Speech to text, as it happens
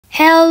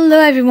Hello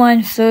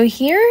everyone, Flo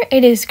here.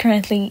 It is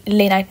currently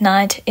late at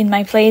night in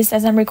my place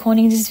as I'm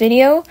recording this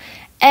video,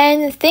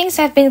 and things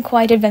have been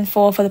quite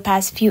eventful for the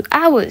past few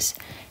hours.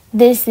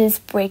 This is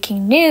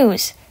breaking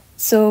news,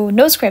 so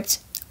no script.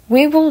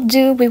 We will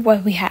do with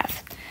what we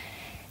have.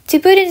 To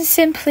put it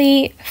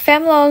simply,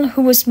 Femlol,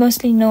 who was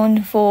mostly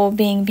known for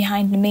being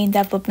behind the main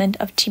development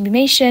of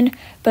ChibiMation,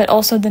 but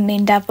also the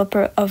main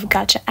developer of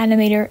Gacha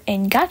Animator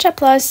and Gacha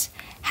Plus,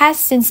 has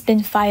since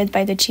been fired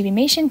by the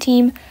ChibiMation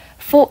team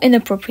for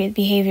inappropriate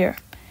behavior.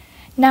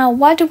 Now,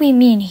 what do we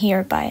mean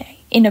here by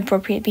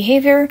inappropriate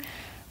behavior?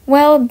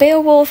 Well,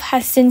 Beowulf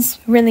has since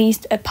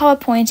released a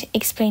PowerPoint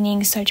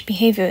explaining such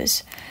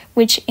behaviors,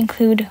 which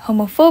include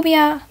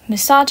homophobia,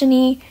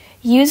 misogyny,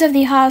 use of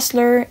the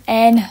hustler,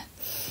 and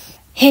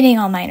hitting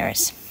on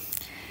minors.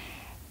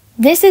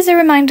 This is a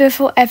reminder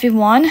for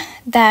everyone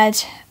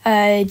that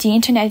the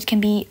internet can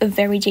be a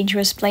very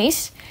dangerous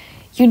place.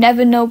 You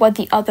never know what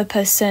the other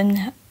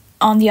person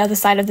on the other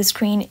side of the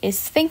screen is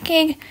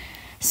thinking,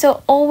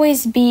 so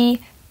always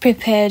be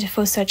prepared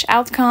for such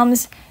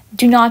outcomes.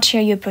 Do not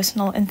share your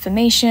personal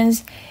information.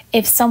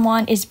 If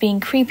someone is being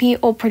creepy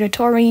or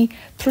predatory,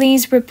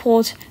 please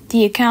report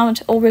the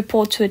account or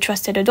report to a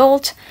trusted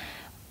adult.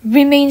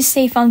 Remain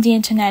safe on the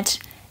internet.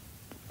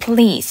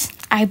 Please,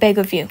 I beg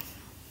of you.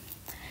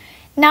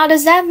 Now,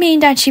 does that mean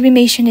that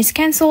ChibiMation is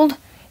cancelled?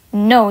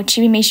 No,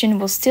 ChibiMation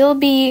will still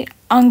be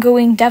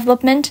ongoing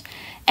development,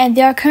 and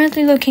they are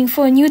currently looking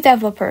for a new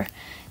developer.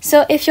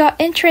 So if you're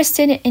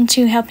interested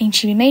into helping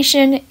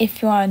ChibiMation,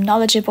 if you are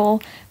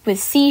knowledgeable with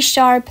C#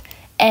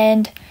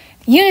 and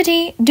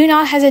Unity, do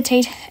not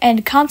hesitate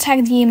and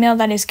contact the email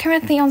that is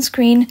currently on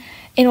screen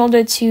in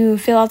order to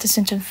fill out a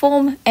certain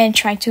form and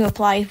try to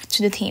apply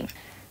to the team.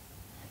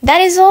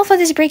 That is all for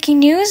this breaking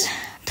news.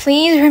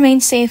 Please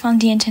remain safe on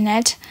the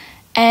internet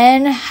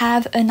and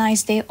have a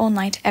nice day or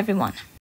night, everyone.